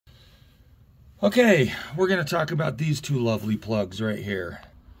Okay, we're going to talk about these two lovely plugs right here.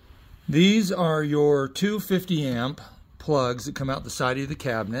 These are your 250 amp plugs that come out the side of the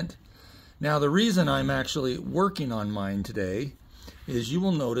cabinet. Now the reason I'm actually working on mine today is you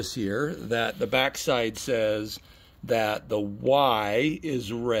will notice here that the back side says that the Y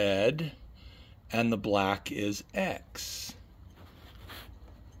is red and the black is X.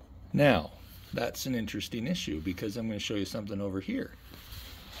 Now, that's an interesting issue because I'm going to show you something over here.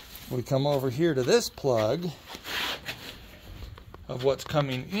 We come over here to this plug of what's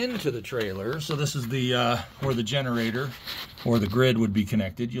coming into the trailer. So this is the where the generator or the grid would be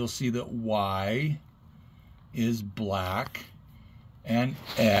connected. You'll see that Y is black and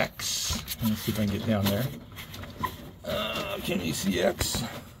X. Let's see if I can get down there. Can you see X?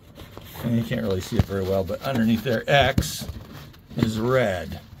 And you can't really see it very well, but underneath there, X is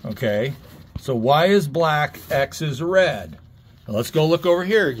red. Okay, so Y is black, X is red. Now let's go look over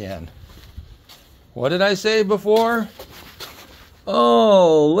here again. What did I say before?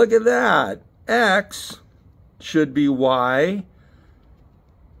 Oh, look at that. X should be Y.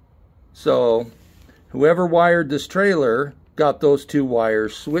 So whoever wired this trailer got those two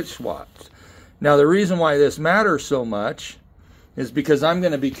wires switch swapped. Now the reason why this matters so much is because I'm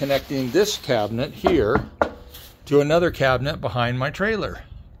going to be connecting this cabinet here to another cabinet behind my trailer.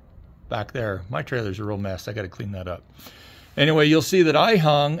 Back there. My trailer's a real mess. I got to clean that up. Anyway, you'll see that I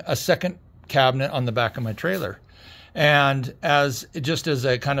hung a second cabinet on the back of my trailer. And just as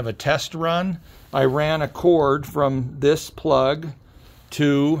a kind of a test run, I ran a cord from this plug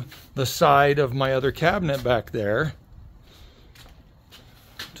to the side of my other cabinet back there,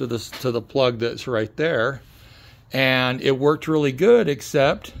 to the plug that's right there. And it worked really good,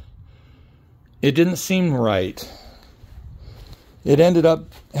 except it didn't seem right. It ended up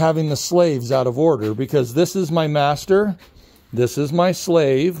having the slaves out of order because this is my master, this is my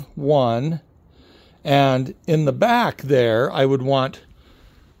slave 1, and in the back there I would want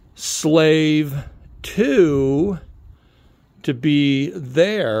slave 2 to be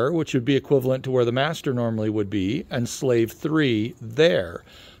there, which would be equivalent to where the master normally would be, and slave 3 there.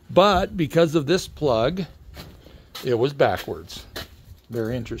 But because of this plug, it was backwards.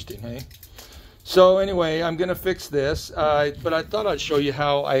 Very interesting, hey? So anyway, I'm going to fix this, but I thought I'd show you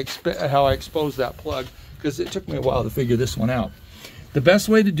how I exposed that plug, because it took me a while to figure this one out. The best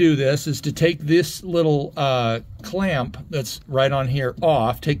way to do this is to take this little clamp that's right on here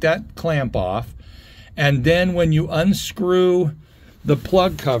off, take that clamp off, and then when you unscrew the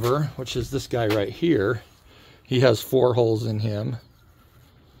plug cover, which is this guy right here, he has 4 holes in him,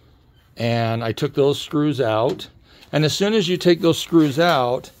 and I took those screws out, and as soon as you take those screws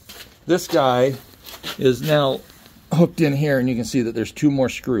out, this guy is now hooked in here, and you can see that there's 2 more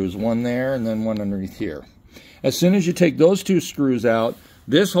screws, one there and then one underneath here. As soon as you take those 2 screws out,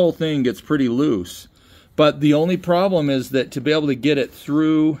 this whole thing gets pretty loose. But the only problem is that to be able to get it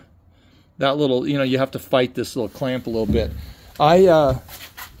through that little, you have to fight this little clamp a little bit. I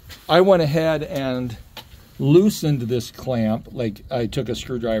went ahead and loosened this clamp, like I took a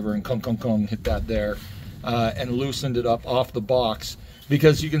screwdriver and hit that there, and loosened it up off the box,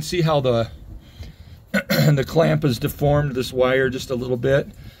 because you can see how the clamp has deformed this wire just a little bit.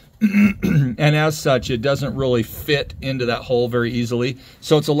 And as such, it doesn't really fit into that hole very easily.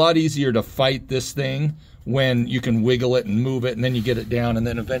 So it's a lot easier to fight this thing when you can wiggle it and move it, and then you get it down, and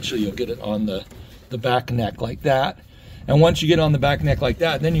then eventually you'll get it on the back neck like that. And once you get on the back neck like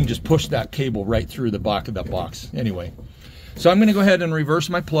that, then you can just push that cable right through the back of that box. Anyway, so I'm going to go ahead and reverse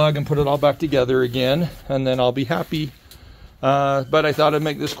my plug and put it all back together again, and then I'll be happy. But I thought I'd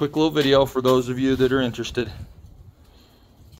make this quick little video for those of you that are interested.